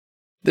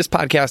This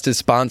podcast is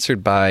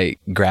sponsored by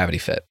Gravity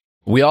Fit.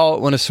 We all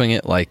want to swing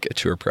it like a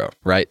tour pro,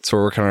 right? So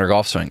we're working on our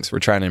golf swings. We're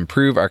trying to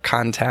improve our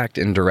contact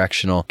and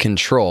directional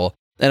control.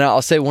 And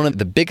I'll say one of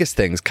the biggest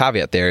things,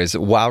 caveat there, is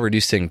while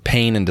reducing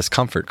pain and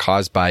discomfort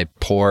caused by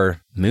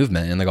poor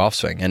movement in the golf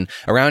swing. And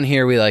around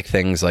here, we like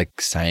things like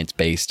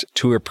science-based,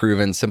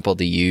 tour-proven, simple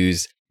to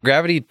use.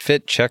 Gravity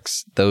Fit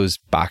checks those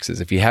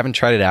boxes. If you haven't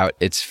tried it out,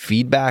 it's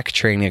feedback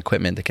training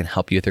equipment that can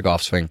help you with your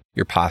golf swing,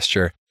 your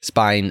posture,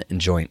 spine,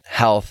 and joint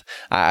health.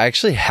 I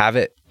actually have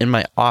it in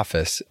my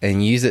office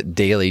and use it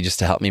daily just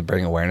to help me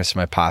bring awareness to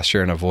my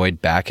posture and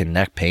avoid back and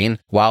neck pain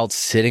while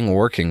sitting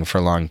working for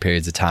long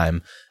periods of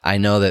time. I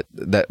know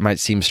that might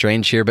seem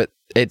strange here, but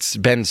it's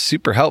been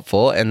super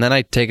helpful. And then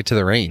I take it to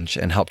the range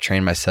and help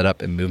train my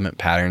setup and movement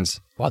patterns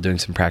while doing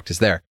some practice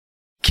there.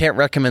 Can't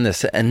recommend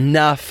this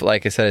enough.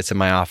 Like I said, it's in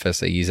my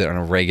office. I use it on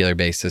a regular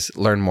basis.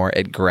 Learn more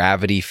at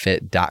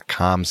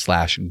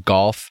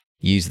gravityfit.com/golf.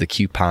 Use the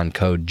coupon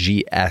code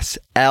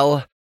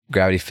GSL.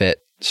 Gravity Fit,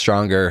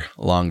 stronger,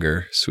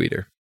 longer,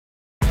 sweeter.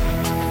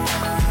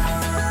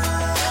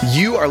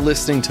 You are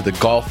listening to the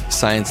Golf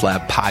Science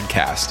Lab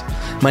podcast.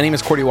 My name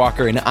is Cordy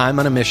Walker, and I'm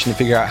on a mission to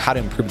figure out how to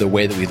improve the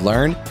way that we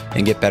learn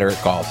and get better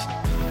at golf.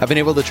 I've been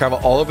able to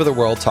travel all over the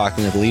world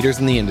talking with leaders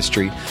in the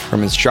industry,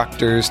 from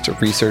instructors to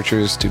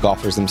researchers to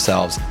golfers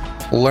themselves,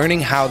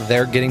 learning how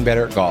they're getting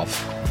better at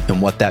golf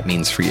and what that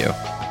means for you.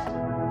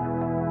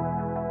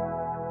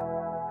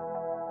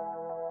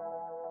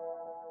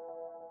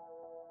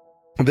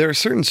 There are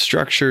certain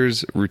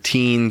structures,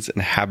 routines,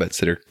 and habits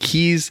that are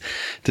keys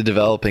to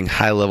developing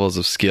high levels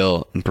of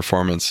skill and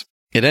performance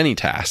at any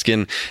task.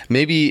 And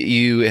maybe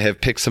you have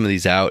picked some of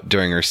these out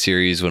during our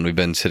series when we've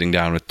been sitting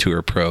down with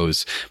tour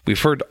pros.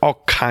 We've heard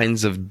all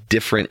kinds of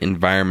different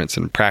environments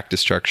and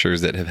practice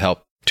structures that have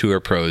helped tour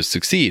pros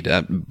succeed.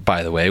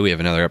 By the way, we have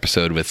another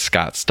episode with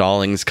Scott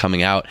Stallings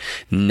coming out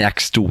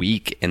next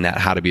week in that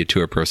How to Be a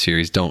Tour Pro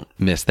series. Don't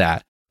miss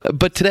that.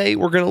 But today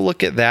we're going to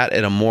look at that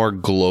at a more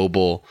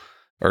global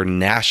or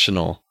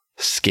national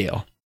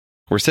scale.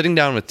 We're sitting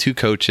down with two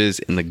coaches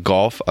in the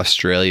Golf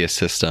Australia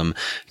system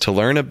to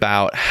learn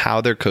about how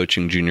they're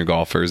coaching junior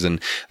golfers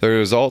and the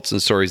results and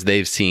stories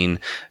they've seen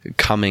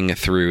coming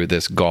through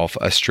this Golf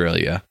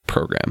Australia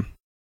program.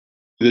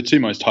 The two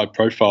most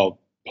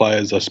high-profile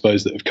players, I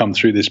suppose, that have come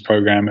through this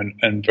program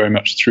and very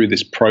much through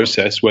this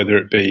process, whether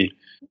it be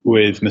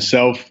with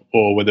myself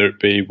or whether it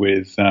be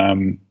with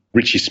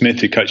Richie Smith,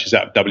 who coaches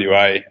out of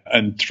WA,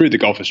 and through the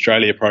Golf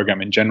Australia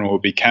program in general, will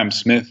be Cam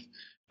Smith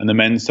and the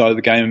men's side of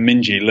the game, and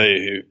Minjee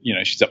Lee,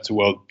 who she's up to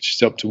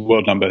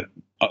world number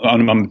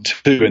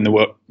 2 in the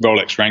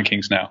Rolex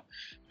rankings now,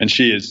 and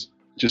she is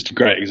just a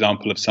great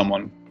example of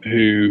someone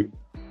who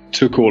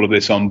took all of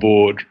this on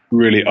board,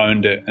 really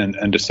owned it,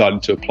 and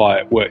decided to apply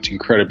it. Worked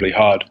incredibly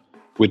hard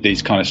with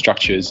these kind of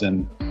structures,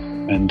 and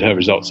her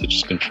results have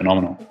just been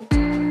phenomenal.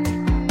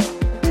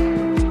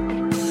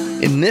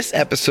 In this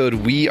episode,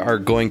 we are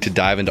going to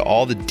dive into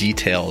all the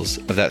details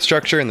of that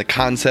structure and the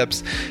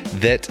concepts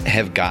that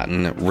have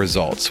gotten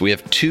results. We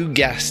have two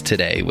guests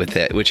today with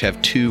it, which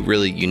have two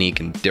really unique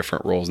and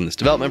different roles in this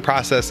development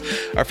process.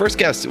 Our first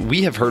guest,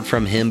 we have heard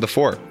from him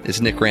before,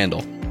 is Nick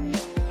Randall.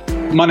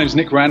 My name is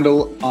Nick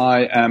Randall.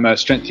 I am a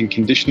strength and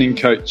conditioning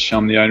coach.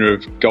 I'm the owner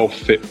of Golf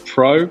Fit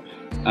Pro,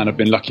 and I've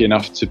been lucky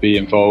enough to be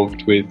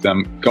involved with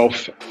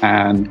golf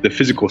and the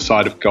physical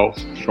side of golf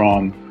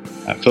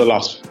for the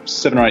last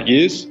 7 or 8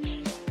 years.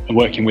 I'm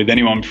working with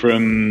anyone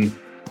from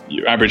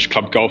your average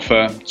club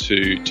golfer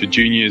to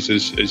juniors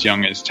as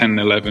young as 10 and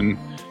 11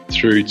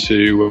 through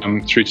to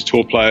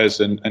tour players,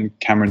 and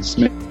Cameron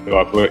Smith, who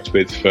I've worked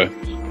with for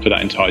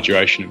that entire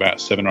duration, about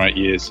 7 or 8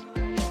 years.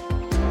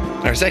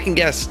 Our second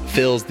guest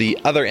fills the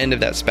other end of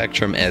that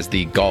spectrum as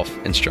the golf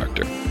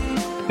instructor.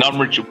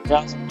 I'm Richard.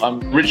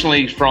 I'm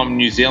originally from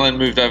New Zealand,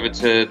 moved over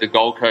to the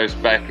Gold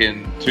Coast back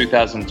in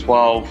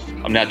 2012.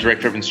 I'm now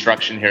Director of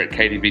Instruction here at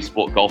KDB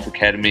Sport Golf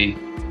Academy,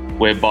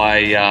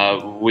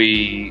 whereby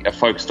we are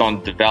focused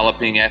on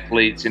developing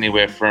athletes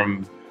anywhere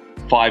from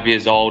 5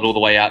 years old all the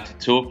way out to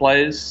tour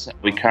players.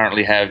 We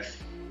currently have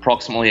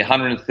approximately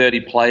 130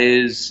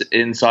 players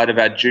inside of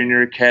our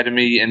junior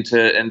academy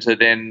into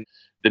then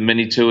the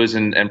mini tours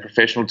and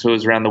professional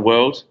tours around the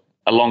world.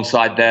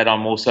 Alongside that,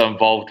 I'm also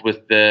involved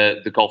with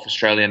the Golf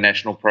Australia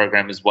National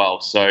Program as well.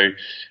 So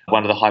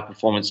one of the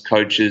high-performance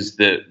coaches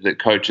that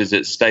coaches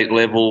at state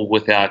level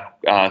with our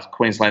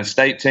Queensland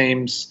state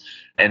teams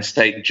and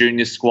state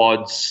junior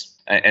squads,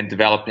 and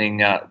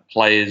developing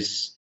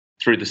players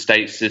through the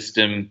state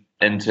system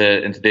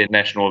into their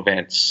national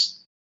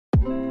events.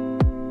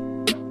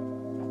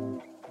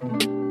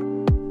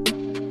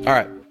 All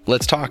right.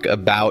 Let's talk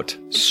about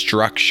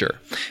structure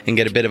and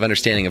get a bit of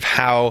understanding of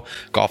how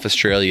Golf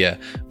Australia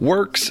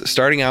works,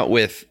 starting out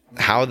with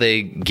how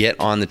they get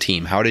on the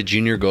team. How did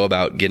Junior go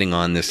about getting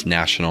on this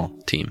national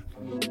team?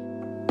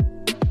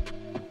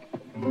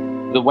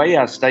 The way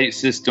our state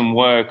system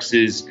works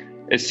is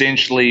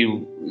essentially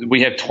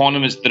we have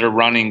tournaments that are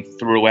running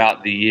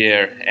throughout the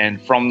year,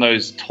 and from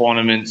those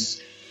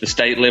tournaments, the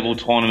state level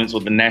tournaments or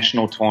the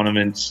national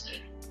tournaments,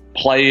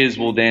 players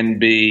will then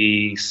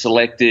be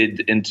selected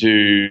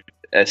into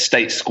a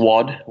state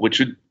squad, which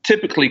would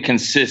typically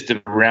consist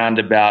of around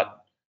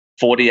about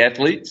 40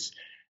 athletes.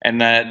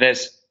 And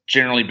that's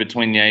generally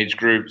between the age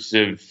groups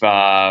of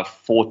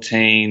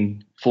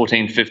 14,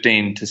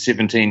 15 to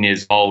 17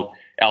 years old,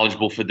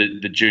 eligible for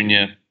the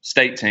junior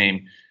state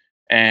team.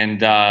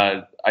 And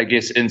I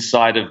guess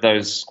inside of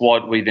those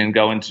squad, we then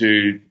go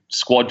into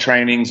squad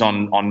trainings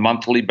on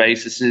monthly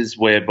basis,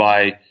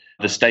 whereby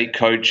the state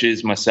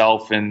coaches,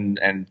 myself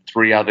and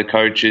 3 other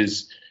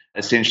coaches,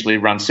 essentially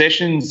run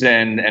sessions,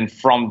 and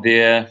from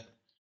there,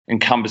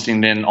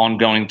 encompassing then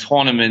ongoing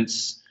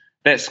tournaments,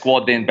 that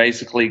squad then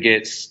basically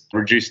gets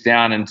reduced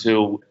down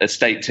until a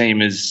state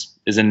team is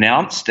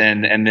announced,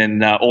 and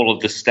then all of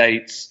the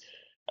states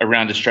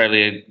around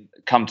Australia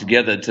come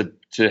together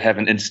to have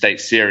an interstate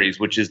series,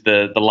 which is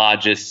the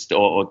largest,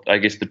 or I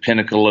guess the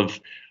pinnacle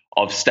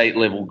of state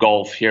level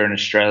golf here in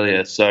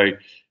Australia. So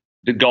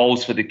the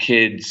goals for the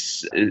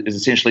kids is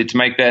essentially to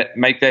make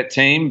that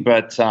team,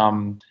 but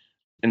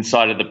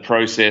inside of the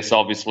process,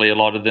 obviously a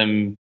lot of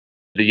them,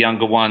 the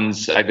younger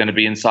ones, are going to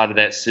be inside of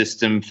that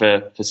system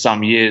for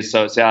some years.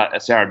 So it's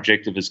our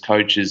objective as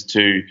coaches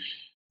to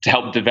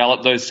help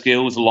develop those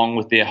skills along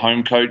with their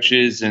home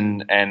coaches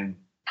and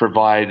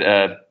provide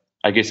a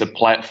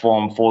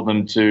platform for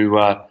them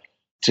to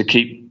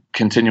keep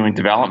continuing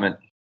development.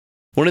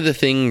 One of the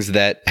things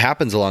that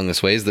happens along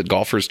this way is that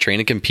golfers train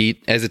and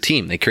compete as a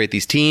team. They create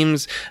these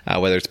teams,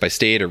 whether it's by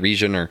state or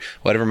region or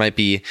whatever it might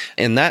be.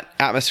 And that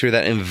atmosphere,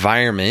 that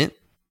environment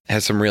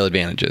has some real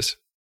advantages.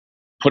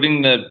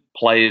 Putting the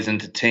players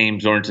into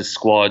teams or into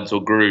squads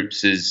or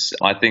groups is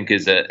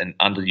an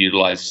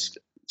underutilized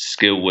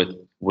skill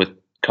with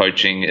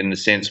coaching, in the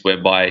sense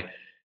whereby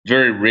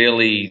very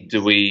rarely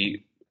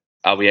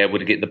are we able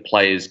to get the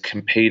players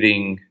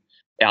competing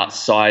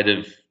outside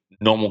of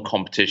normal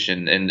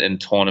competition in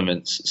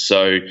tournaments.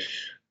 So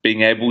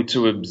being able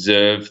to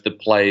observe the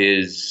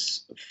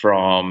players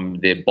from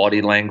their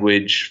body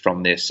language,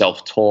 from their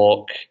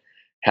self-talk,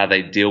 how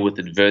they deal with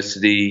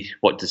adversity,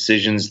 what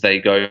decisions they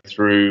go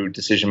through,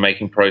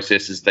 decision-making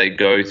processes they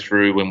go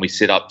through when we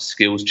set up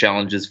skills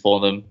challenges for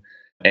them.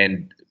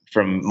 And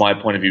from my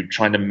point of view,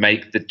 trying to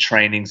make the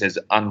trainings as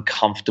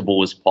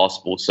uncomfortable as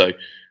possible. So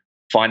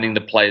finding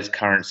the players'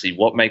 currency,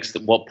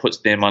 what puts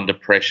them under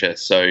pressure.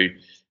 So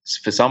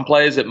for some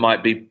players, it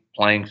might be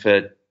playing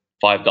for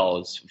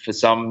 $5. For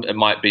some, it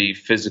might be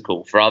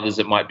physical. For others,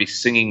 it might be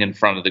singing in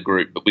front of the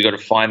group. But we got to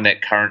find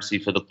that currency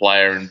for the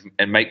player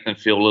and make them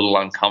feel a little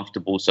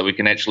uncomfortable, so we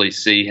can actually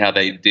see how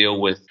they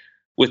deal with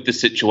the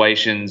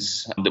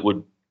situations that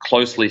would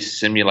closely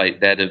simulate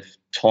that of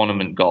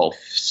tournament golf.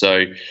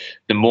 So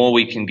the more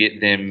we can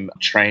get them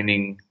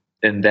training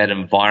in that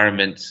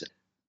environment,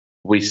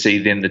 we see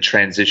then the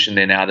transition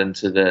then out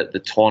into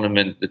the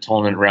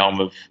tournament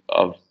realm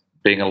of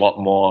being a lot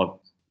more,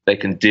 they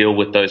can deal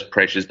with those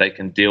pressures, they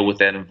can deal with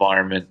that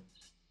environment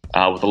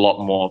with a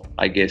lot more,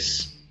 I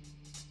guess,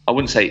 I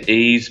wouldn't say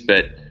ease,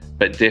 but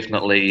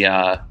definitely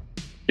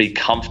be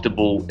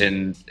comfortable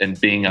in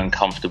being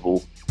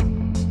uncomfortable.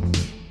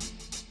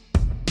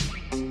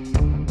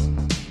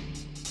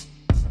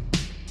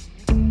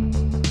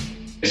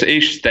 So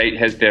each state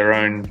has their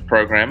own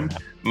program.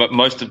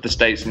 Most of the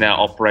states now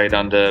operate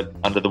under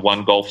the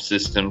One Golf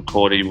system,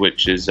 Cordy,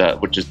 which is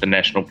the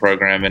national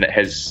program, and it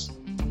has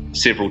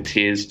several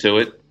tiers to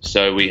it.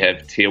 So we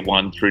have tier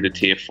 1 through to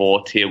tier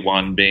 4. Tier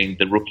 1 being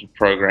the rookie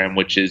program,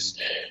 which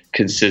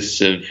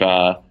consists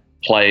of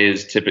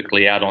players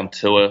typically out on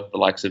tour, the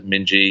likes of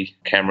Minjee,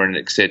 Cameron,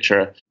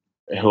 etc.,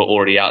 who are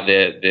already out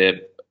there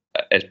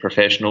as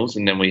professionals.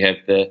 And then we have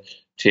the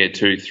tier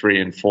 2,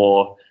 3, and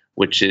 4,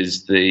 which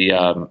is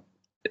the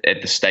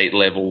at the state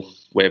level,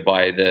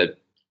 whereby the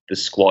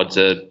squads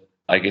are,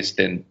 I guess,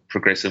 then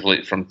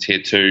progressively from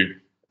tier 2,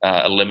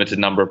 a limited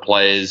number of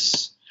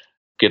players,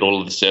 get all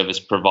of the service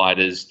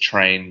providers,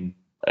 train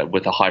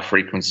with a high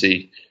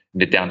frequency,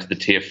 and then down to the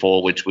tier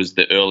 4, which was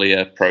the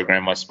earlier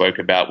program I spoke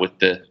about with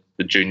the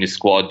junior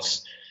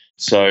squads.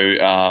 So,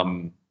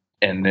 and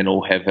then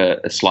all have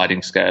a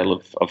sliding scale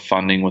of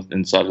funding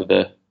inside of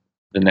the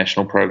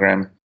national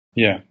program.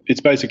 Yeah,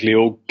 it's basically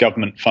all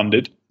government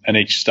funded, and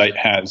each state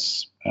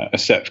has a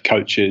set of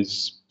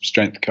coaches,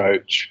 strength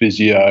coach,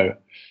 physio,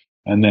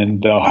 and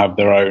then they'll have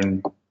their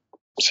own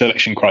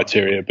selection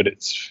criteria, but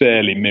it's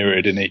fairly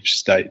mirrored in each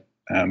state.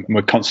 And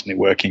we're constantly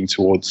working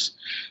towards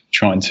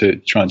trying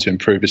to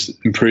improve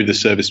the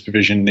service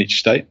provision in each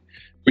state.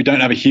 We don't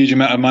have a huge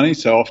amount of money,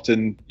 so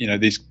often,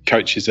 these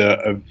coaches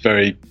are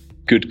very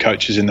good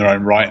coaches in their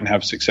own right and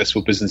have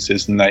successful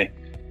businesses, and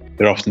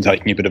they're often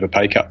taking a bit of a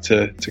pay cut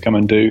to come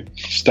and do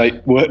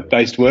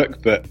state-based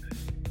work, but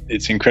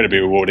it's incredibly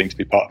rewarding to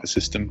be part of a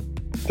system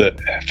that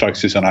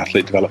focuses on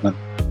athlete development.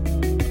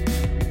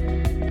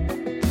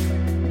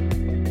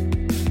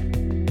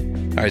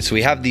 All right, so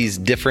we have these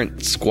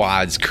different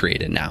squads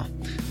created now.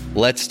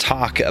 Let's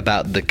talk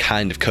about the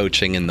kind of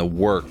coaching and the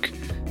work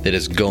that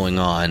is going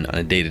on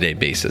a day-to-day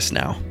basis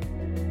now.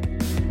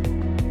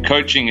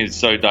 Coaching is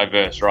so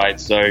diverse,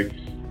 right? So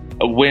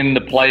when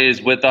the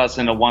players with us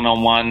in a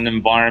one-on-one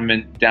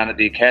environment down at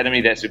the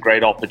academy, that's a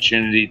great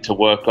opportunity to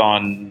work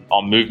on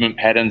movement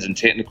patterns and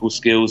technical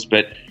skills.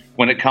 But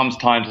when it comes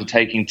time to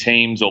taking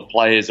teams or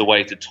players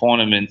away to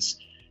tournaments,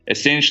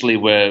 essentially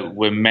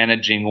we're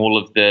managing all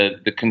of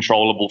the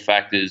controllable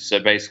factors. So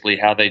basically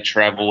how they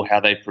travel, how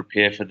they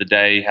prepare for the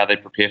day, how they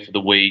prepare for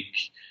the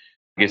week.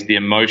 I guess the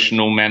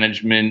emotional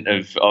management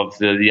of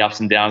the ups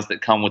and downs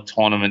that come with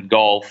tournament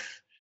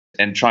golf,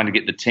 and trying to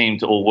get the team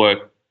to all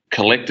work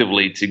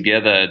collectively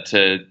together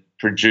to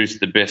produce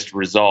the best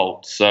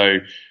result. So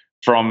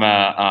from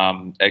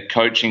a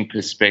coaching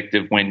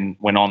perspective, when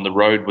on the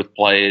road with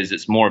players,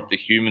 it's more of the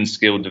human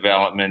skill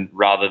development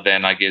rather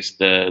than, I guess,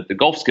 the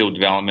golf skill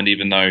development,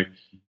 even though,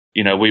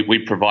 we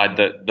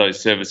provide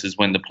those services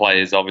when the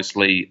players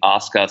obviously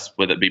ask us,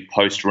 whether it be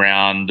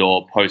post-round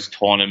or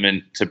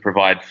post-tournament, to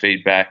provide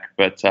feedback.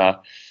 But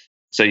so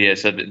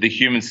the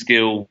human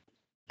skill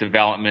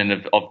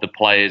development of the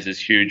players is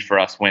huge for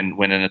us when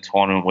in a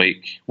tournament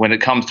week. When it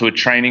comes to a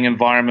training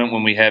environment,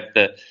 when we have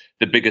the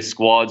bigger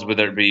squads,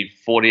 whether it be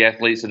 40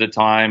 athletes at a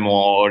time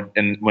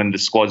and when the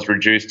squad's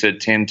reduced to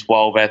 10,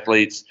 12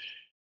 athletes,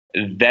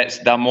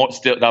 they're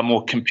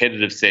more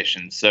competitive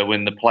sessions. So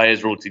when the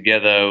players are all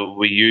together,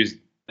 we use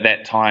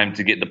that time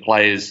to get the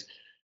players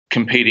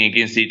competing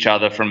against each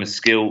other from a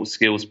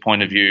skills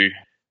point of view.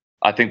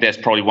 I think that's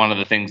probably one of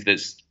the things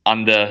that's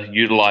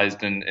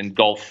underutilized in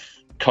golf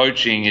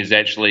coaching, is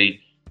actually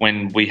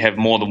when we have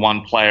more than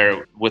one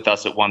player with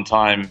us at one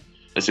time,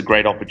 it's a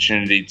great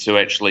opportunity to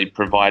actually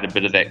provide a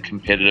bit of that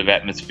competitive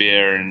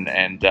atmosphere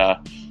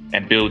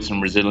and build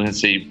some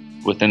resiliency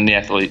within the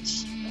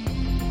athletes.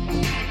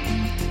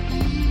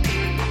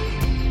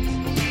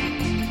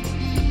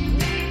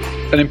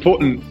 An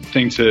important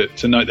thing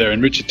to note there,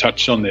 and Richard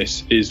touched on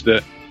this, is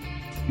that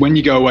when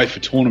you go away for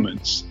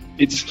tournaments,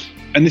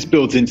 and this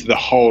builds into the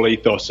whole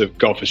ethos of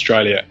Golf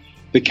Australia,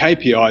 the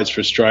KPIs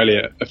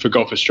for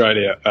Golf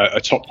Australia are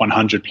top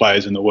 100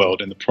 players in the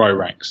world in the pro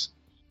ranks.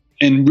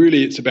 And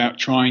really it's about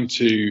trying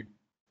to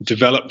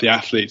develop the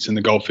athletes and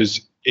the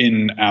golfers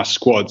in our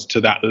squads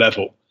to that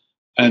level.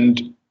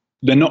 And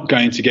they're not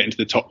going to get into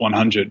the top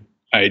 100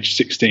 age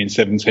 16,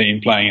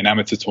 17 playing in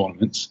amateur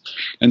tournaments.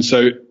 And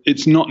so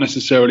it's not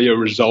necessarily a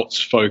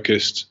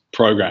results-focused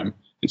program.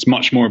 It's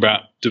much more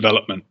about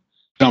development.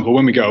 For example,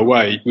 when we go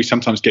away, we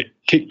sometimes get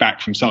kickback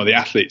from some of the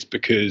athletes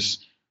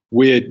because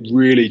we're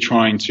really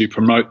trying to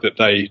promote that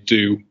they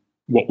do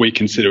what we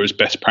consider as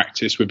best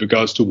practice with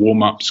regards to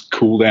warm-ups,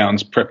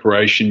 cool-downs,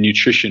 preparation,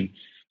 nutrition.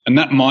 And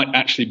that might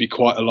actually be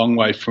quite a long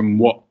way from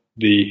what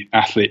the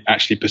athlete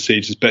actually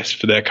perceives as best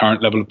for their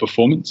current level of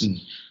performance.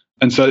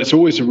 And so it's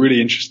always a really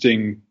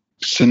interesting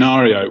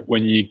scenario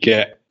when you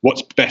get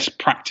what's best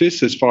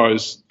practice as far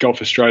as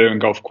Golf Australia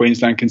and Golf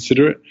Queensland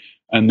consider it,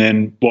 and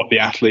then what the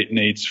athlete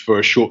needs for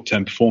a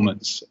short-term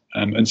performance.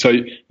 And so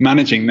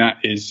managing that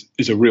is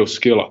a real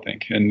skill, I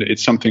think, and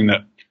it's something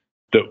that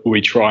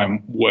we try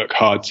and work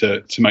hard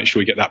to make sure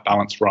we get that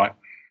balance right.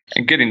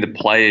 And getting the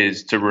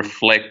players to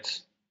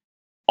reflect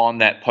on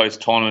that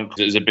post-tournament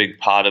is a big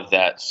part of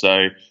that.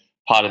 So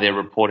part of their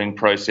reporting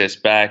process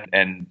back,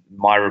 and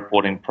my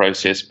reporting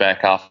process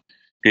back, after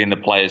getting the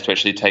players to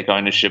actually take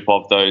ownership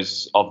of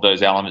those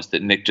elements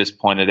that Nick just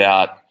pointed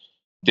out,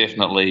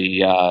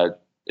 definitely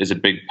is a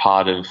big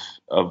part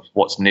of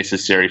what's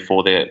necessary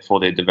for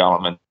their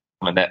development,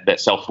 and that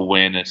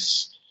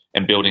self-awareness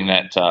and building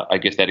that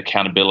that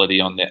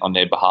accountability on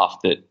their behalf,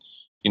 that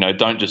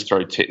don't just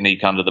throw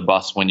technique under the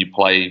bus when you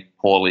play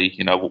poorly.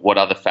 What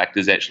other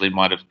factors actually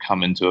might have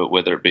come into it,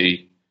 whether it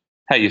be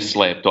how you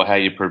slept or how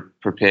you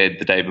prepared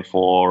the day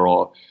before,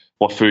 or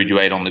what food you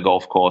ate on the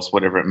golf course,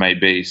 whatever it may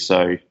be.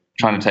 So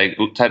trying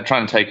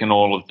to take in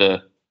all of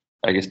those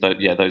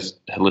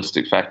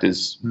holistic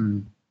factors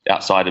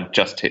outside of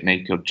just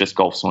technique or just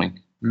golf swing.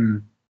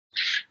 And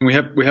we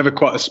have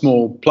quite a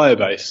small player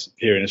base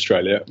here in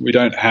Australia. We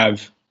don't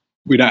have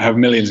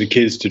millions of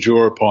kids to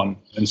draw upon,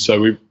 and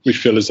so we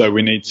feel as though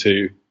we need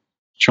to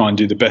try and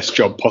do the best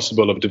job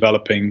possible of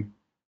developing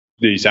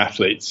these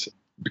athletes.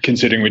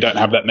 Considering we don't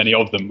have that many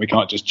of them, we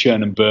can't just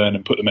churn and burn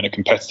and put them in a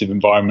competitive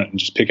environment and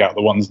just pick out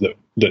the ones that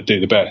do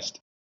the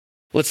best.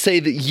 Let's say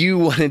that you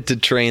wanted to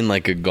train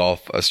like a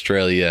Golf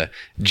Australia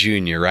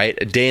junior, right?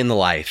 A day in the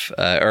life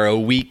or a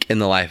week in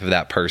the life of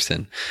that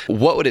person.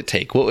 What would it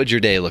take? What would your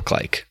day look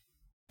like?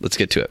 Let's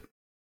get to it.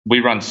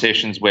 We run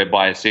sessions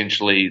whereby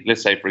essentially,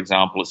 let's say, for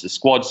example, it's a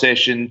squad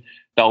session.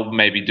 They'll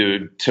maybe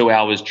do 2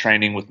 hours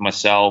training with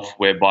myself,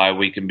 whereby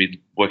we can be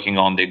working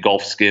on their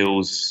golf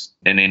skills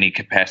in any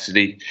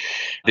capacity.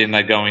 Then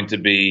they're going to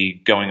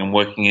be going and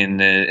working in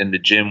the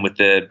gym with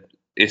the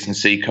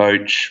S&C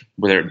coach,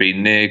 whether it be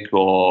Nick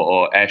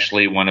or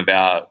Ashley, one of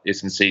our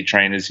S&C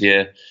trainers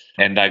here,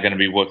 and they're going to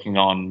be working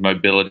on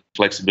mobility,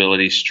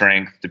 flexibility,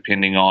 strength,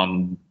 depending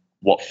on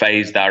what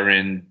phase they're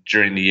in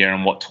during the year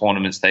and what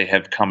tournaments they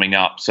have coming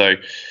up. So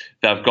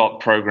they've got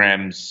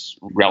programs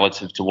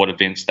relative to what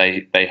events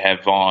they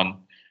have on,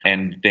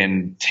 and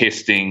then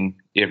testing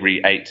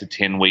every 8 to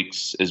 10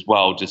 weeks as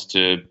well, just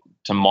to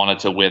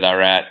monitor where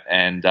they're at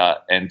and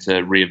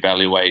to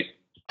reevaluate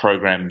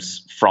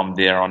programs from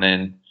there on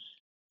in.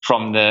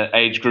 From the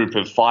age group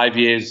of 5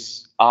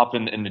 years up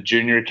in the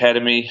junior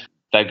academy,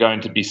 they're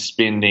going to be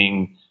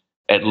spending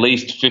at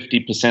least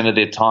 50% of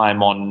their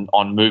time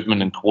on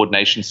movement and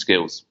coordination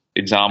skills.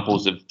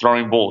 Examples of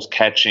throwing balls,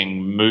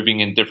 catching, moving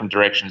in different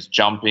directions,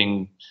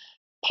 jumping,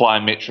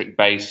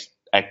 plyometric-based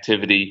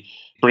activity,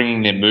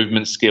 bringing their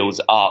movement skills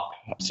up.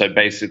 So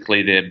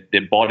basically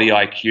their body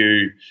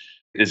IQ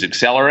is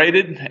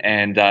accelerated,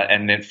 and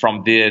then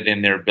from there,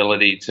 then their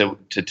ability to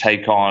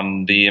take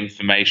on the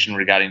information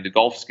regarding the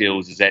golf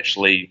skills is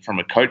actually, from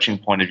a coaching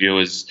point of view,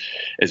 is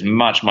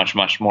much, much,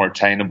 much more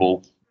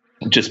attainable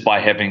just by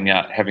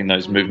having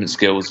those movement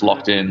skills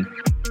locked in.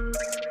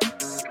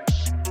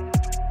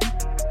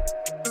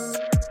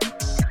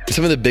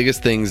 Some of the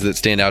biggest things that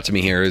stand out to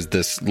me here is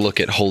this look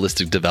at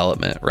holistic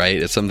development,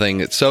 right? It's something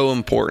that's so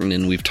important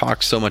and we've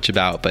talked so much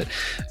about, but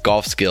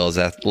golf skills,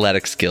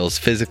 athletic skills,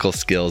 physical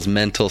skills,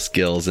 mental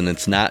skills, and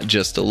it's not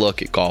just a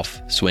look at golf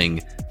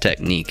swing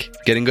technique.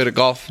 Getting good at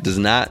golf does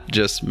not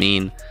just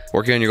mean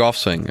working on your golf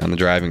swing on the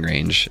driving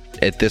range.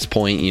 At this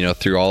point,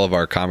 through all of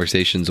our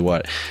conversations,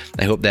 what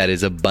I hope that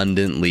is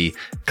abundantly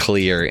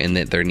clear, in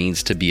that there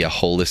needs to be a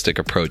holistic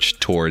approach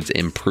towards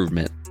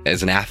improvement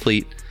as an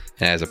athlete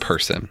and as a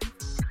person.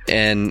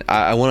 And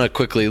I want to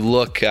quickly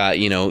look,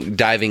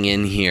 diving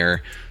in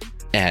here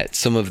at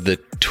some of the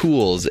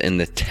tools and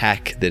the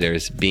tech that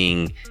is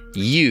being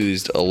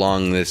used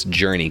along this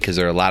journey, because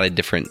there are a lot of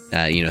different,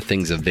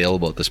 things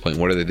available at this point.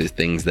 What are the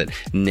things that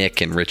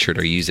Nick and Richard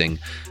are using,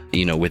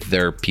 with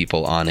their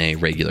people on a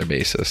regular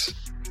basis?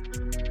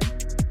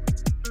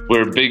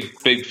 We're a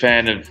big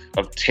fan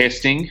of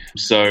testing.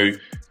 So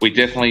we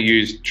definitely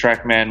use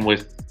TrackMan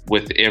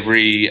with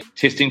every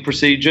testing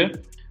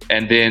procedure.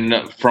 And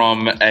then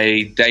from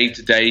a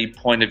day-to-day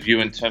point of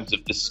view, in terms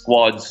of the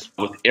squads,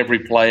 with every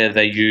player,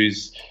 they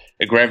use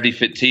a Gravity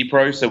Fit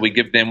T-Pro. So we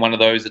give them one of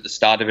those at the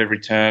start of every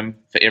term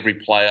for every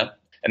player.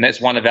 And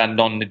that's one of our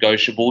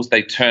non-negotiables.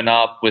 They turn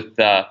up with,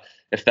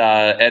 if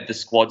they're at the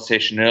squad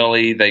session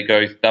early, they've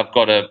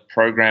got a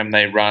program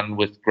they run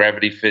with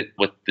Gravity Fit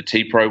with the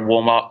T-Pro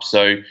warm-up.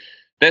 So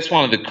that's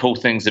one of the cool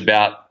things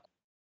about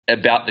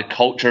the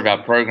culture of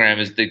our program,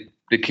 is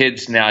the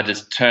kids now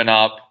just turn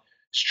up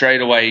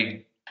straight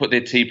away, put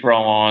their T-Pro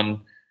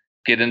on,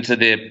 get into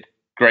their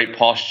great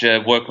posture,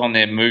 work on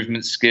their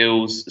movement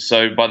skills.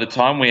 So by the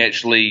time we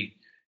actually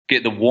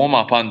get the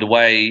warm-up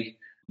underway,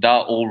 they're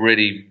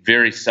already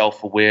very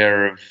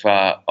self-aware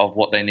of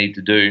what they need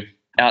to do.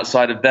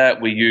 Outside of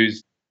that, we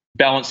use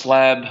Balance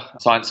Lab,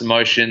 Science of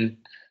Motion,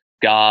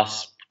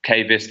 GASP,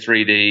 KVS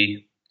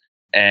 3D,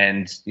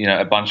 and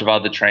a bunch of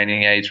other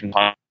training aids from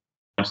time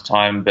to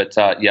time. But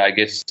I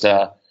guess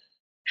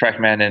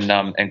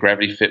TrackMan and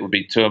Gravity Fit would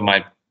be two of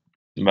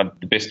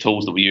the best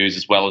tools that we use,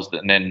 as well as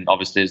and then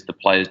obviously as the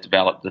players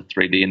develop the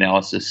 3D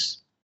analysis.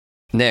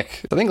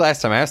 Nick, I think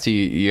last time I asked you,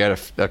 you had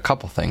a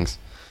couple things.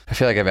 I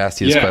feel like I've asked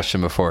you this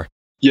question before.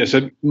 Yeah,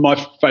 so my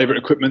favorite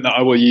equipment that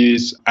I will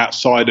use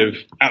outside of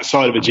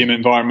a gym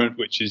environment,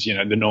 which is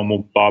the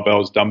normal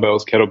barbells,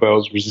 dumbbells,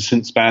 kettlebells,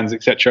 resistance bands,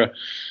 etc.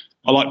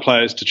 I like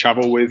players to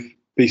travel with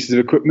pieces of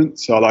equipment,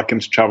 so I like them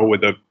to travel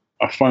with a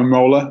foam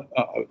roller.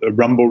 A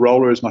rumble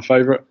roller is my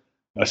favorite.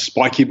 A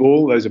spiky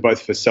ball. Those are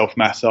both for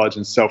self-massage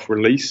and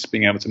self-release,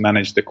 being able to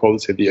manage the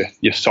quality of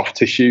your soft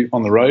tissue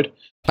on the road.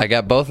 I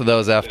got both of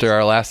those after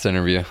our last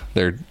interview.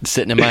 They're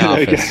sitting in my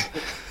office.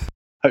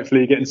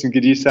 Hopefully you're getting some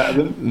good use out of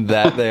them.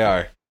 That they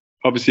are.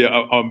 Obviously,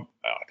 I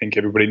think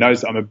everybody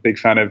knows that I'm a big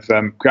fan of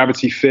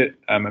Gravity Fit.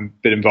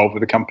 I've been involved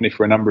with the company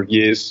for a number of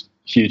years.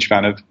 Huge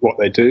fan of what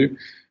they do.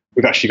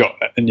 We've actually got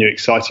a new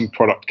exciting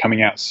product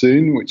coming out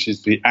soon, which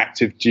is the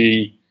Active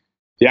G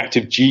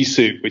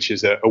suit, which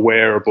is a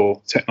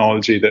wearable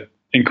technology that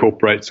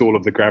incorporates all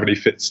of the Gravity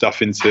Fit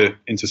stuff into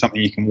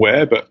something you can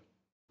wear, but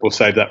we'll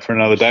save that for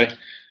another day.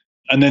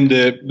 And then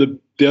the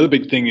other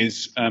big thing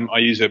is I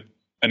use an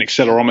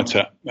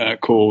accelerometer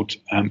called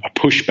a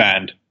push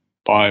band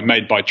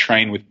made by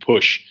Train with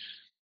Push,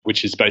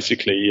 which is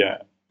basically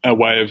a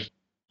way of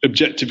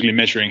objectively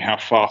measuring how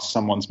fast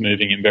someone's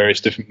moving in various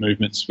different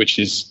movements, which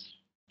has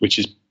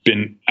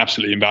been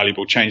absolutely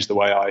invaluable. Changed the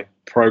way I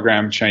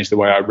program, changed the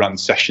way I run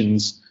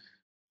sessions.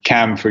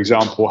 Cam, for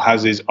example,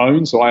 has his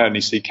own, so I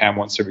only see Cam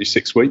once every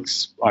 6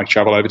 weeks. I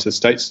travel over to the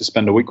States to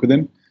spend a week with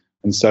him.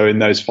 And so in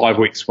those 5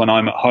 weeks when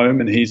I'm at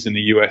home and he's in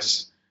the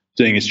US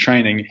doing his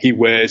training, he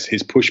wears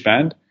his push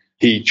band.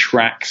 That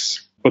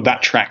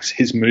tracks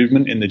his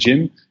movement in the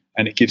gym,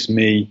 and it gives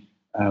me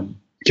a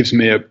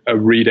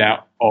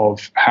readout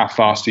of how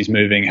fast he's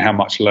moving, how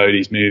much load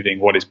he's moving,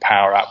 what his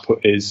power output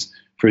is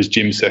for his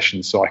gym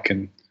sessions, so I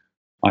can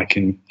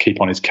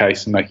keep on his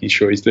case and making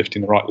sure he's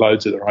lifting the right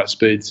loads at the right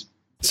speeds.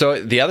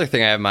 So the other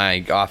thing I have in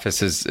my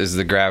office is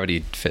the Gravity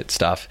Fit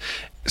stuff.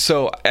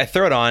 So I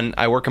throw it on.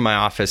 I work in my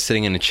office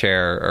sitting in a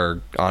chair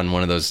or on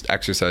one of those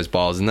exercise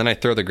balls, and then I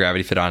throw the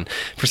Gravity Fit on.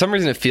 For some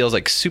reason, it feels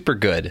like super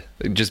good,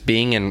 just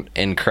being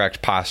in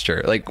correct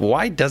posture. Like,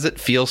 why does it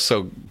feel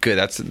so good?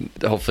 That's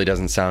hopefully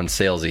doesn't sound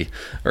salesy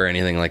or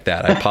anything like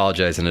that. I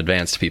apologize in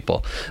advance to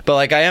people. But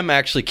like, I am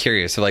actually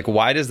curious. So like,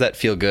 why does that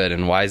feel good,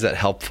 and why is that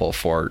helpful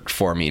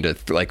for me to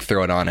like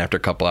throw it on after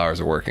a couple hours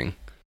of working?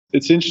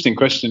 It's an interesting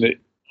question.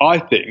 I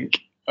think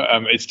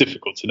it's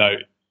difficult to know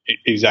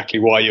exactly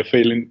why you're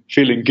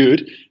feeling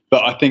good,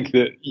 but I think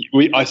that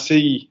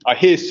I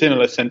hear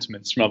similar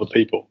sentiments from other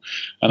people,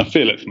 and I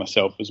feel it for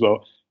myself as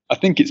well. I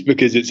think it's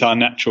because it's our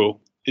natural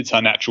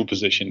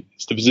position.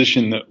 It's the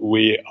position that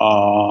we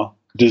are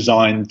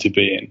designed to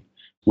be in,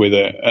 with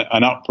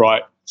an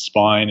upright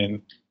spine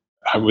and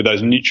with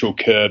those neutral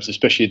curves,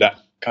 especially that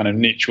kind of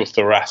neutral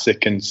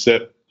thoracic and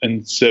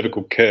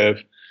cervical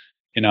curve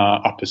in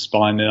our upper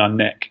spine and our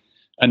neck,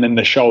 and then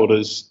the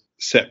shoulders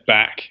set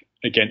back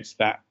against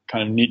that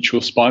kind of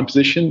neutral spine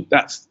position.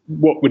 That's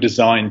what we're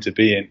designed to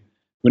be in.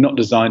 We're not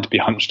designed to be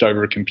hunched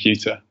over a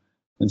computer.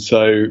 And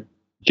so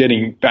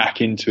getting back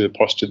into the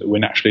posture that we're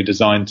naturally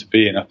designed to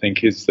be in, I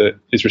think, is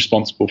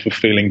responsible for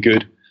feeling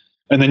good.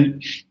 And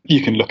then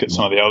you can look at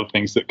some of the other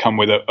things that come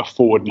with a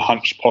forward and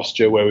hunched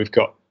posture, where we've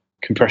got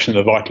compression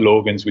of the vital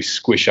organs. We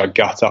squish our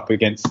gut up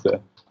against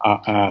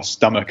our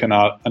stomach and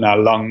our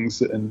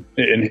lungs, and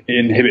it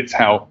inhibits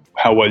how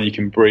well you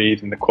can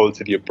breathe and the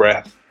quality of your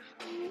breath,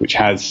 which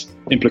has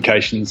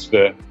implications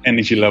for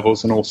energy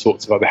levels and all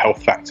sorts of other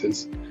health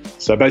factors.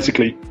 So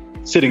basically,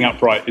 sitting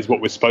upright is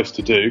what we're supposed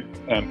to do.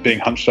 Being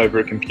hunched over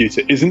a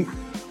computer isn't.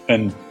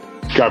 And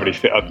Gravity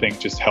Fit, I think,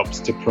 just helps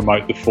to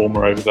promote the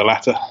former over the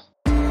latter.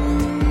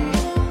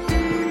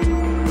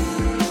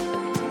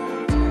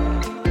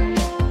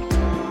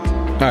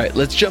 All right,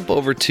 let's jump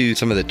over to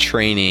some of the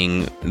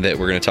training that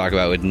we're going to talk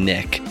about with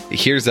Nick.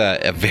 Here's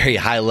a very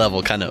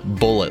high-level kind of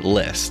bullet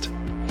list.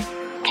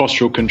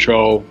 Postural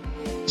control,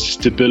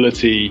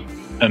 stability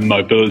and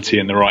mobility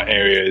in the right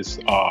areas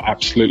are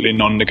absolutely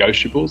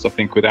non-negotiables. I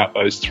think without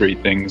those three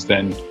things,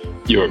 then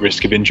you're at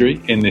risk of injury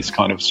in this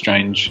kind of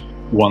strange,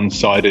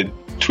 one-sided,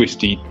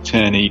 twisty,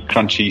 turny,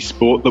 crunchy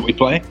sport that we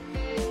play.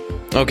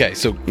 Okay,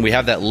 so we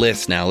have that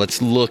list now. Let's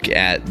look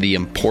at the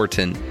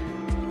important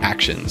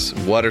actions.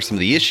 What are some of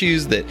the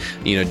issues that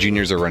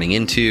juniors are running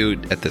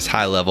into at this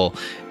high level,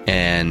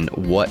 and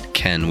what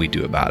can we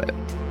do about it?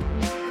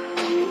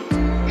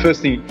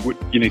 First thing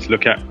you need to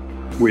look at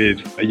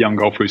with a young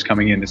golfer who's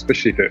coming in,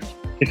 especially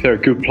if they're a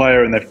good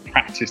player and they've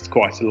practiced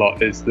quite a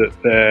lot, is that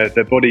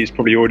their body is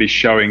probably already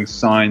showing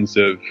signs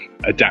of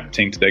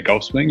adapting to their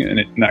golf swing,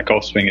 and that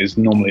golf swing is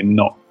normally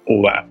not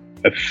all that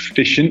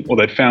efficient, or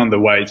they've found the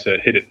way to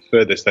hit it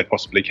furthest they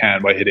possibly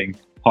can by hitting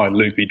high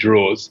loopy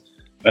draws,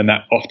 and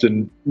that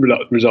often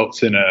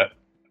results in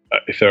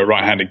if they're a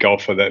right-handed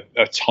golfer, they're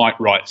a tight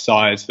right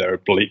sides, their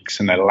obliques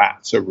and their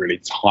lats are really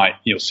tight.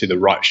 You'll see the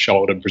right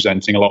shoulder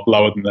presenting a lot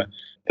lower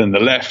than the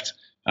left.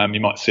 You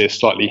might see a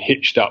slightly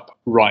hitched up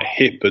right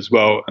hip as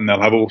well, and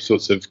they'll have all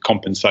sorts of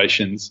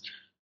compensations.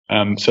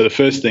 So the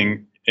first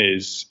thing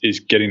is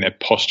getting their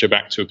posture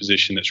back to a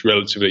position that's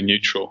relatively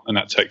neutral, and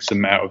that takes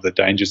them out of the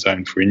danger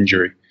zone for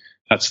injury.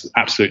 That's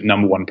absolute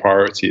number one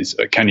priority is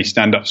can you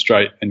stand up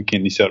straight and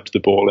can you set up to the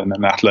ball in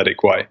an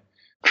athletic way?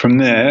 From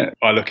there,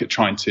 I look at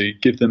trying to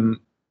give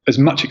them as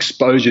much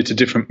exposure to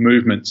different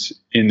movements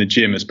in the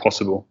gym as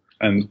possible.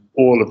 And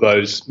all of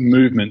those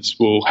movements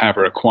will have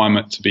a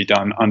requirement to be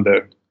done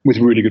with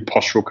really good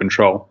postural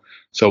control.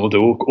 So we'll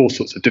do all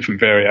sorts of different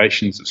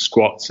variations of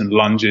squats and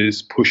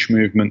lunges, push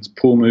movements,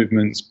 pull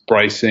movements,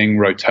 bracing,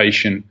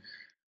 rotation.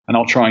 And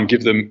I'll try and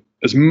give them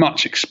as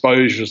much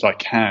exposure as I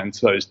can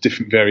to those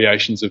different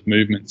variations of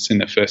movements in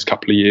their first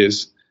couple of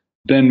years.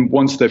 Then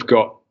once they've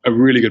got a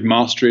really good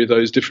mastery of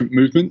those different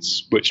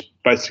movements, which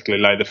basically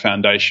lay the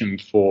foundation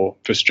for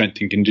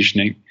strength and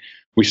conditioning,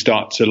 we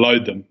start to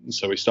load them.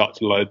 So we start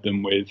to load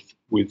them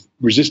with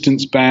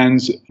resistance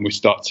bands, and we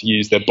start to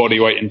use their body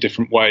weight in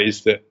different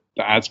ways that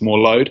adds more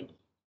load.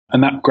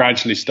 And that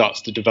gradually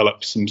starts to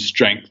develop some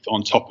strength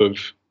on top of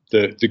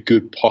the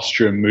good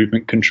posture and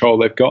movement control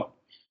they've got.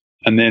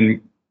 And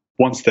then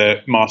once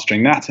they're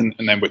mastering that, and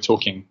then we're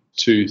talking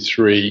 2,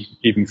 3,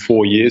 even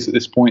 4 years at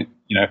this point.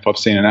 If I've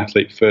seen an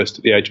athlete first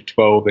at the age of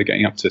 12, they're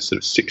getting up to sort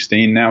of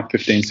 16 now,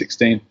 15,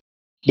 16.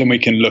 Then we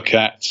can look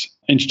at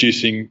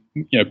introducing,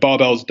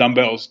 barbells,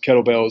 dumbbells,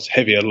 kettlebells,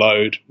 heavier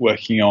load,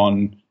 working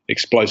on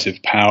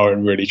explosive power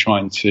and really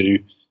trying to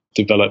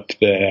develop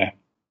their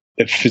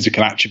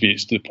physical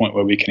attributes to the point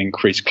where we can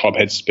increase club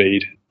head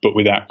speed, but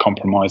without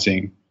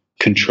compromising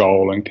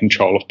control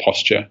of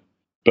posture.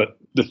 But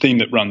the theme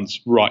that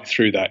runs right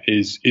through that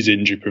is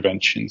injury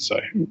prevention. So,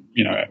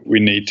 we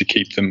need to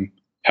keep them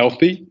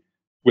healthy.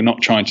 We're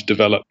not trying to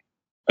develop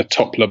a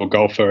top-level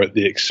golfer at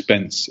the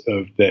expense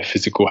of their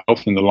physical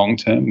health in the long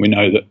term. We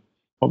know that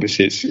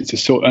obviously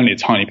it's only a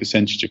tiny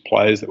percentage of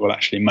players that will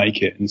actually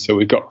make it. And so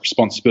we've got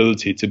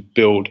responsibility to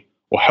build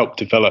or help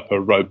develop a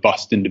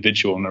robust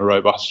individual and a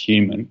robust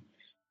human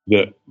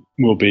that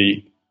will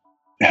be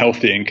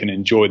healthy and can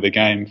enjoy the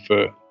game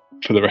for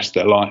for the rest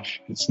of their life.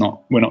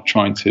 We're not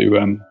trying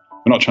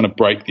to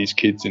break these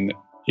kids in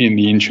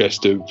the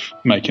interest of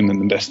making them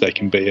the best they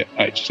can be at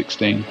age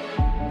 16.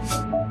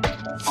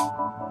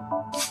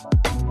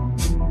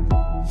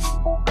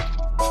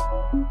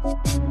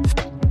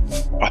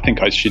 I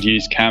think I should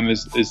use Cam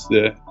as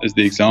the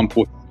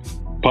example,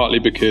 partly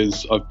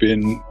because I've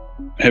been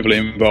heavily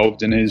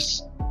involved in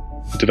his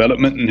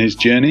development and his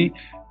journey,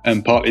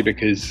 and partly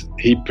because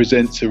he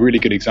presents a really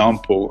good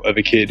example of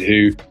a kid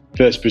who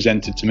first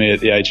presented to me at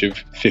the age of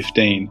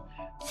 15,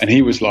 and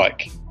he was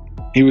like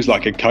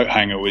a coat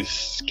hanger with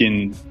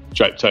skin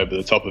draped over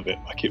the top of it,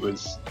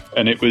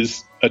 it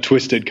was a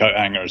twisted coat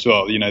hanger as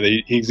well.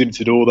 He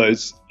exhibited all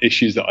those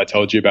issues that I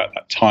told you about,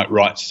 that tight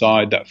right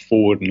side, that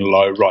forward and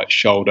low right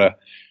shoulder,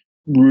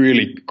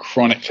 really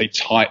chronically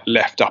tight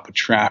left upper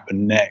trap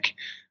and neck.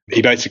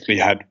 He basically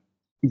had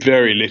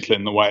very little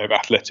in the way of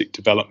athletic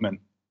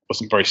development,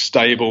 wasn't very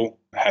stable,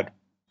 had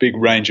big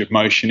range of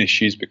motion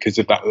issues because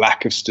of that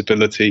lack of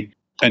stability.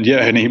 And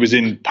he was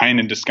in pain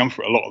and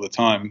discomfort a lot of the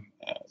time.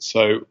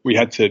 So we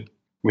had to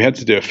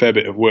do a fair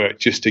bit of work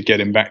just to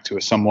get him back to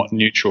a somewhat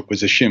neutral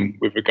position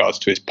with regards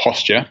to his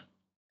posture.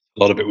 A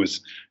lot of it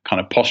was kind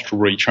of postural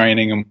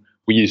retraining, and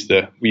we used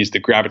the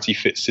Gravity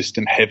Fit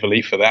system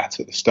heavily for that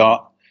at the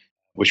start,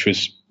 which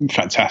was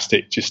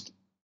fantastic. Just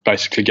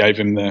basically gave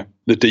him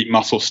the deep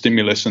muscle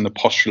stimulus and the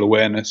postural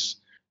awareness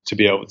to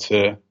be able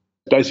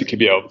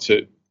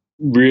to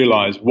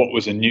realize what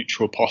was a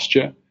neutral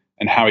posture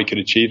and how he could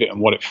achieve it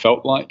and what it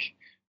felt like.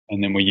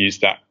 And then we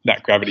used that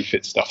Gravity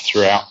Fit stuff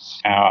throughout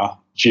our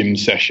gym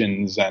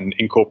sessions and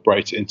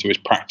incorporate it into his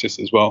practice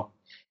as well.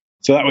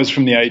 So that was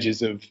from the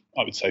ages of,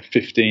 I would say,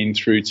 15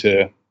 through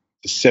to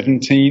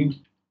 17.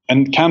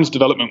 And Cam's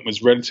development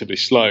was relatively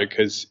slow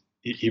because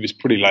he was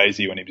pretty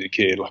lazy when he was a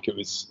kid.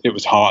 It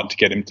was hard to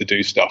get him to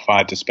do stuff. I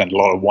had to spend a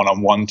lot of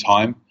one-on-one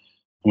time,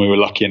 and we were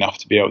lucky enough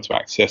to be able to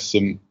access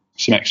some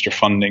extra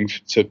funding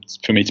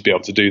for me to be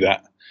able to do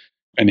that.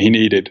 And he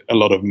needed a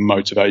lot of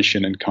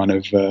motivation and kind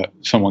of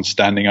someone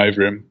standing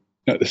over him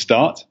at the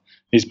start.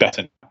 He's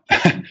better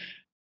now.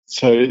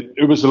 So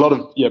it was a lot of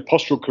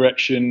postural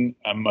correction,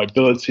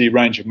 mobility,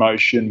 range of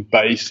motion,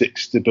 basic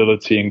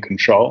stability and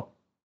control.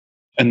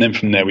 And then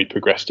from there we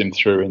progressed him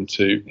through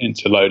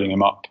into loading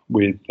him up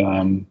with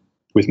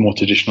more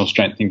traditional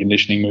strength and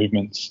conditioning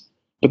movements.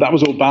 But that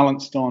was all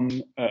balanced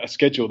on a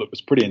schedule that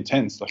was pretty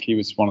intense. He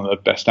was one of the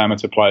best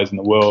amateur players in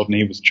the world, and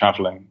he was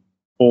traveling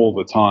all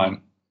the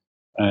time.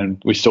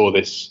 And we saw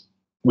this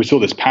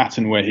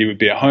pattern where he would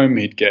be at home,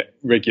 he'd get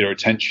regular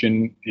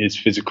attention, his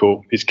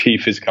key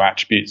physical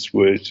attributes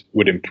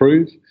would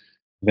improve.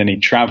 Then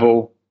he'd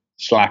travel,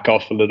 slack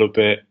off a little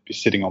bit, be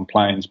sitting on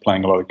planes,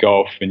 playing a lot of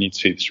golf, and you'd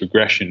see this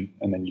regression.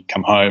 And then you'd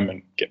come home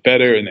and get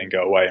better and then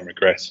go away and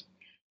regress.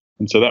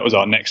 And so that was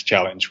our next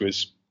challenge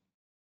was,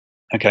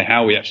 okay,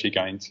 how are we actually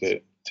going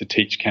to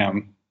teach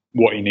Cam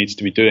what he needs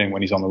to be doing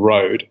when he's on the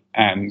road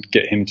and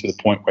get him to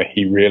the point where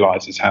he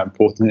realizes how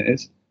important it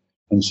is?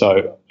 And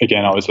so,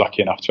 again, I was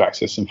lucky enough to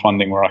access some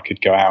funding where I could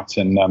go out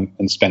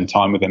and spend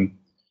time with him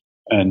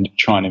and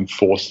try and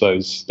enforce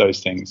those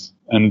things.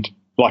 And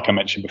like I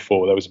mentioned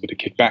before, there was a bit of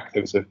kickback.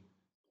 There was a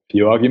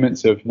few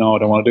arguments of, no, I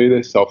don't want to do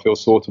this. I'll feel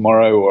sore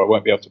tomorrow, or I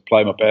won't be able to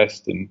play my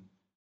best. And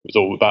it was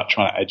all about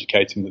trying to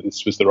educate him that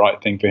this was the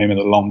right thing for him in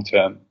the long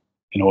term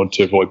in order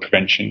to avoid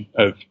prevention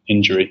of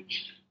injury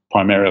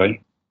primarily.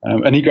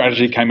 And he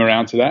gradually came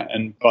around to that.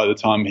 And by the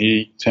time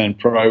he turned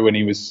pro when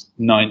he was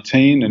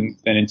 19 and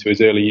then into his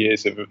early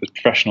years as a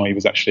professional, he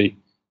was actually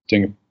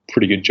doing a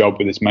pretty good job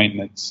with his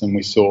maintenance. And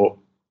we saw,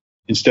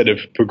 instead of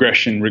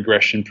progression,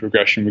 regression,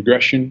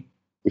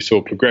 we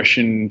saw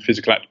progression,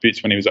 physical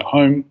attributes when he was at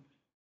home,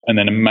 and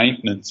then a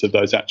maintenance of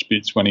those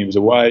attributes when he was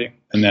away,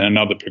 and then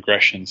another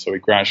progression. So we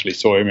gradually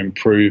saw him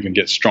improve and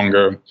get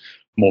stronger,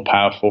 more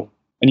powerful.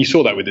 And you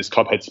saw that with his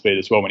club head speed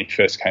as well. When he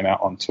first came out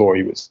on tour,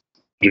 he was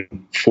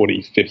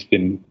 145th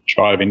in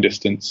driving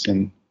distance,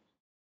 and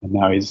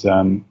now he's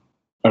around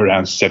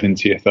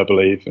 70th, I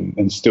believe,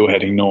 and still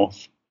heading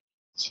north.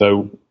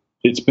 So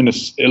it's been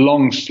a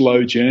long,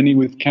 slow journey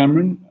with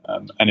Cameron,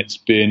 and it's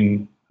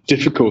been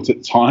difficult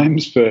at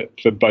times for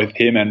both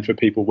him and for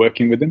people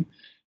working with him.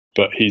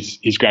 But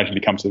he's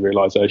gradually come to the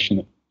realization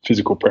that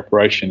physical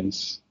preparation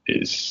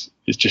is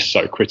just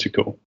so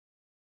critical.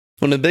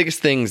 One of the biggest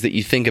things that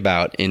you think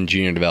about in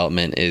junior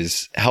development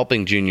is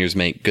helping juniors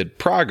make good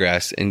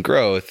progress and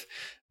growth,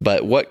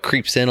 but what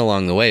creeps in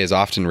along the way is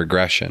often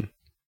regression.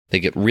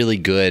 They get really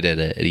good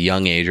at a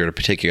young age or at a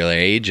particular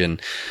age,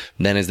 and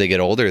then as they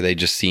get older, they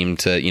just seem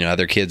to,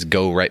 other kids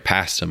go right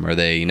past them, or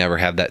they never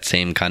have that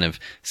same kind of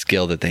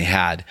skill that they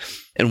had.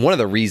 And one of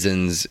the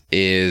reasons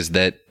is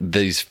that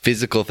these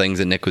physical things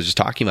that Nick was just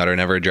talking about are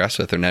never addressed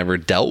with or never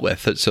dealt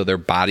with. So their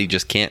body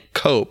just can't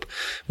cope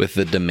with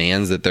the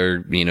demands that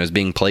they're, is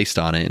being placed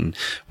on it. And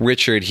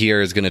Richard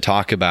here is going to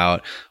talk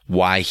about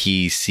why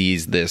he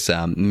sees this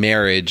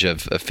marriage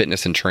of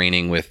fitness and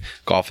training with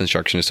golf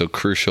instruction is so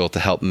crucial to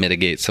help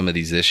mitigate some of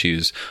these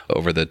issues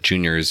over the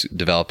juniors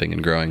developing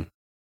and growing.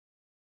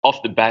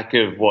 Off the back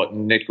of what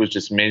Nick was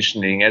just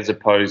mentioning, as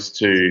opposed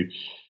to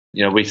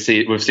You know, I've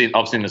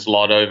seen this a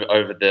lot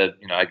over the,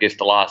 you know, I guess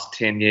the last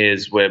 10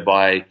 years,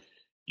 whereby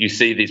you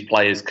see these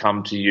players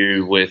come to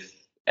you with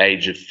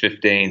age of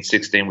 15,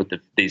 16 with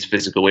these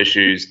physical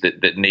issues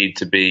that need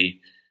to be,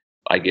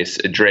 I guess,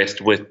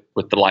 addressed with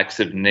the likes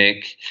of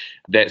Nick.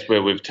 That's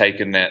where we've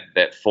taken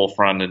that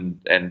forefront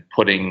and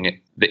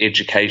putting the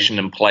education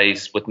in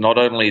place with not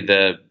only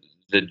the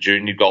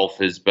junior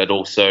golfers, but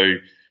also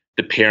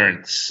the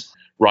parents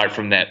right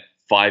from that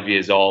 5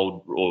 years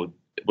old, or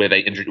where they're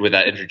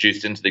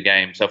introduced into the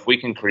game. So if we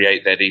can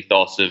create that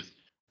ethos of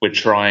we're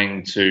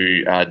trying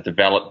to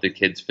develop the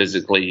kids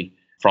physically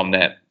from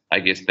that, I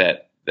guess,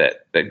 that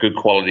good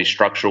quality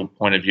structural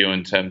point of view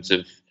in terms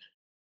of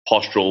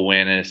postural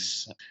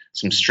awareness,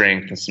 some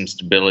strength and some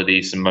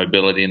stability, some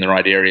mobility in the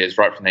right areas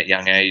right from that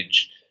young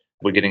age,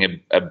 we're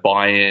getting a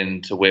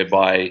buy-in to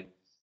whereby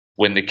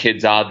when the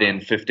kids are then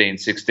 15,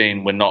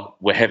 16,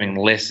 we're having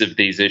less of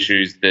these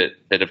issues that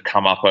have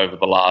come up over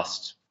the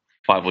last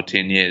 5 or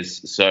 10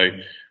 years. So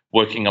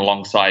working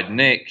alongside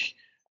Nick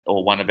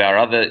or one of our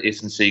other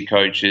S&C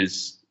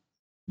coaches,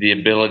 the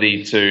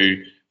ability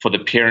for the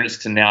parents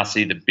to now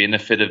see the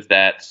benefit of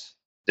that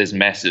is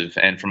massive.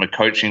 And from a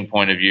coaching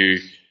point of view,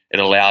 it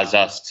allows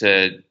us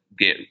to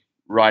get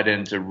right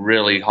into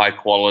really high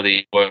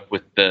quality work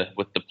with the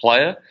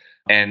player,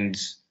 and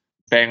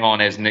bang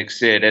on, as Nick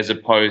said, as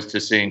opposed to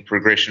seeing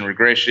progression,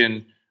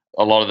 regression.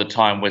 A lot of the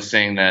time we're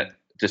seeing that,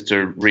 just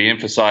to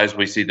re-emphasize,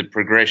 we see the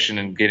progression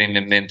and getting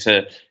them then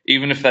to,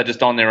 even if they're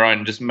just on their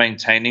own, just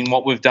maintaining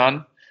what we've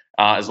done,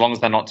 as long as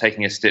they're not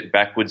taking a step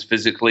backwards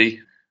physically,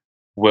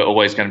 we're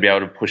always going to be able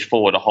to push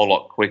forward a whole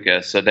lot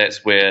quicker. So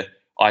that's where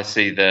I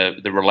see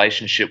the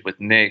relationship with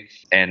Nick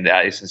and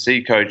our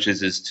S&C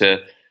coaches is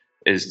to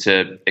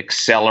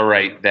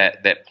accelerate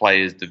that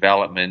player's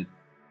development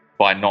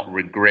by not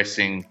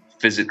regressing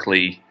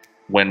physically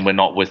when we're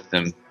not with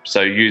them.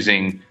 So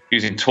using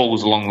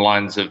tools along the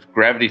lines of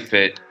Gravity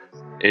Fit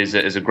is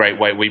a great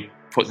way. We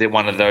put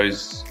one of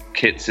those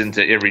kits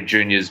into every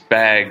junior's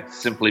bag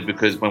simply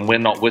because when we're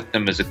not with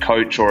them as a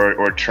coach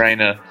or a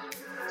trainer,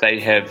 they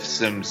have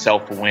some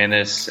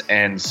self-awareness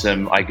and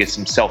some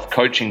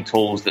self-coaching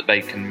tools that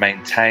they can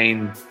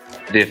maintain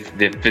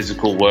their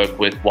physical work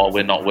with while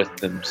we're not with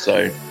them.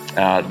 So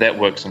that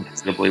works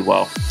incredibly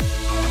well.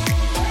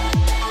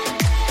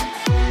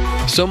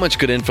 So much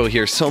good info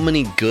here. So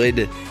many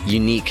good,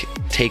 unique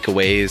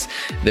takeaways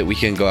that we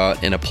can go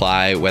out and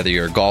apply, whether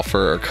you're a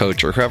golfer or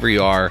coach or whoever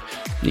you are,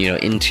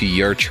 into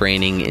your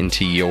training,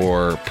 into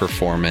your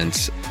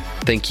performance.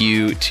 Thank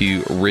you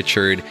to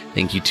Richard.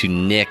 Thank you to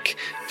Nick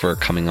for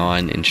coming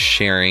on and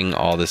sharing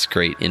all this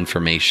great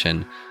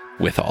information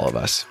with all of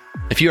us.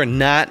 If you are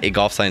not a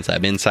Golf Science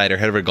Lab insider,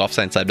 head over to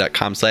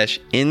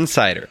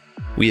golfsciencelab.com/insider.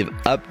 We have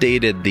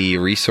updated the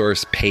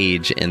resource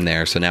page in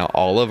there. So now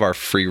all of our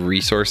free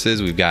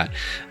resources, we've got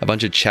a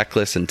bunch of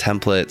checklists and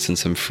templates and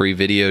some free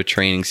video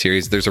training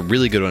series. There's a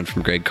really good one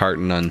from Greg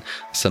Carton on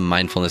some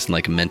mindfulness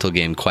and mental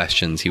game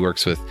questions. He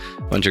works with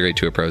a bunch of great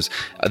tour pros.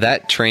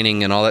 That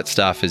training and all that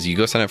stuff is, you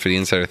go sign up for the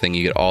insider thing,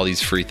 you get all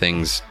these free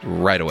things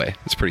right away.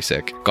 It's pretty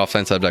sick.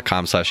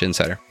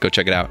 golfsciencelab.com/insider. Go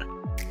check it out.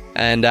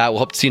 And we'll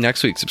hope to see you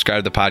next week.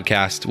 Subscribe to the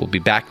podcast. We'll be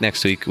back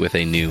next week with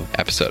a new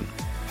episode.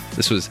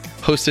 This was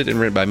hosted and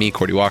written by me,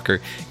 Cordy Walker.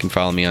 You can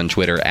follow me on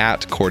Twitter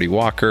 @Cordy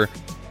Walker.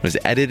 It was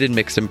edited,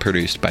 mixed, and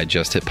produced by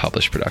Just Hit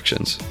Publish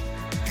Productions.